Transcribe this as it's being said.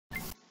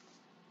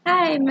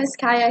Hi, Miss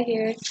Kaya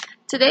here.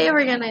 Today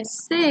we're gonna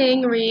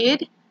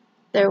read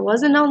There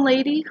Was an Old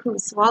Lady Who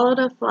Swallowed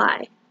a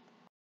Fly.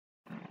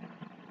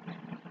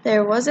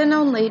 There Was an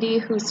Old Lady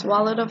Who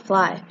Swallowed a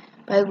Fly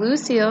by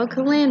Lucio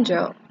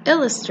Calandro,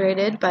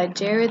 illustrated by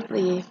Jared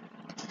Lee.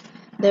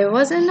 There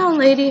was an old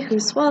lady who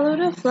swallowed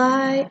a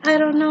fly. I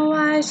don't know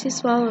why she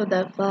swallowed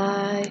that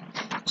fly.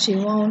 She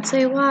won't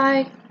say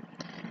why.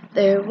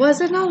 There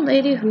was an old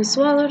lady who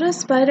swallowed a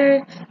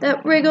spider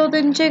that wriggled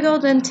and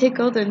jiggled and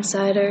tickled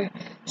inside her.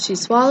 She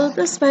swallowed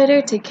the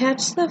spider to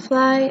catch the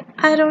fly.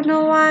 I don't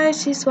know why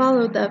she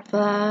swallowed that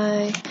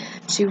fly.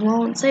 She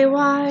won't say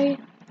why.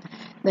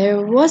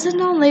 There was an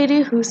old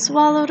lady who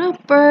swallowed a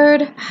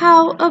bird.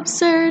 How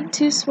absurd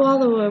to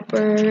swallow a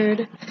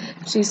bird.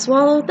 She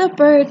swallowed the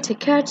bird to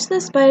catch the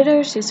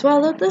spider. She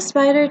swallowed the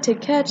spider to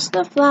catch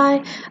the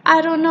fly.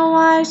 I don't know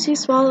why she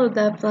swallowed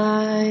that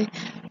fly.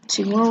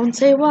 She won't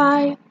say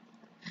why.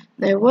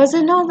 There was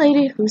an old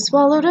lady who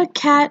swallowed a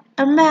cat.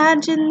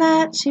 Imagine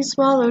that, she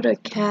swallowed a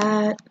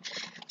cat.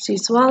 She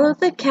swallowed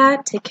the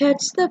cat to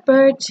catch the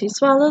bird. She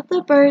swallowed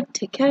the bird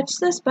to catch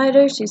the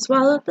spider. She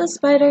swallowed the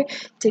spider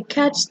to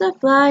catch the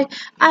fly.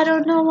 I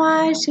don't know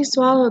why she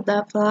swallowed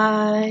that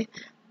fly.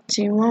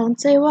 She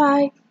won't say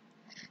why.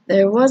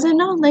 There was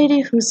an old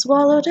lady who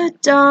swallowed a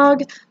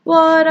dog.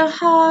 What a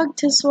hog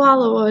to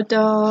swallow a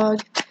dog.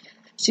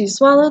 She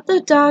swallowed the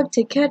dog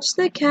to catch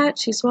the cat.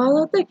 She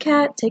swallowed the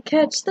cat to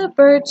catch the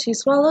bird. She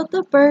swallowed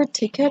the bird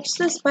to catch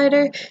the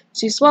spider.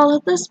 She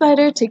swallowed the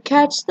spider to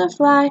catch the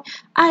fly.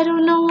 I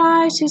don't know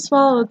why she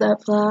swallowed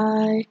that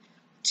fly.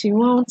 She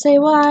won't say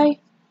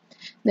why.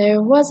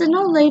 There was an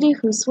old lady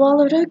who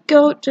swallowed a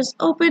goat. Just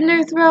opened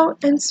her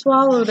throat and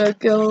swallowed a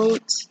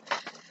goat.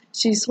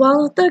 She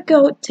swallowed the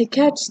goat to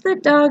catch the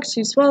dog.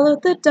 She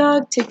swallowed the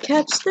dog to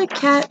catch the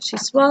cat. She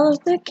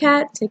swallowed the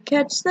cat to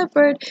catch the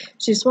bird.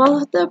 She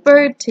swallowed the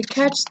bird to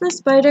catch the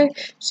spider.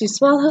 She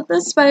swallowed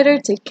the spider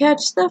to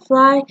catch the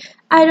fly.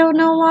 I don't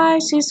know why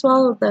she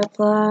swallowed that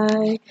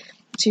fly.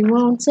 She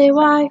won't say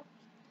why.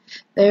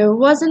 There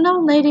was an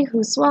old lady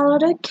who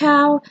swallowed a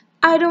cow.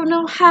 I don't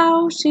know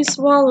how she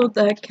swallowed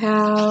the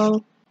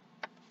cow.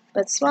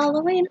 But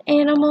swallowing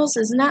animals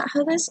is not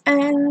how this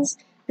ends.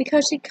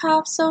 Because she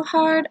coughed so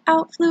hard,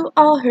 out flew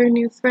all her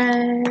new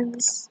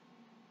friends.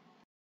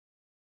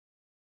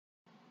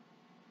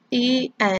 The end.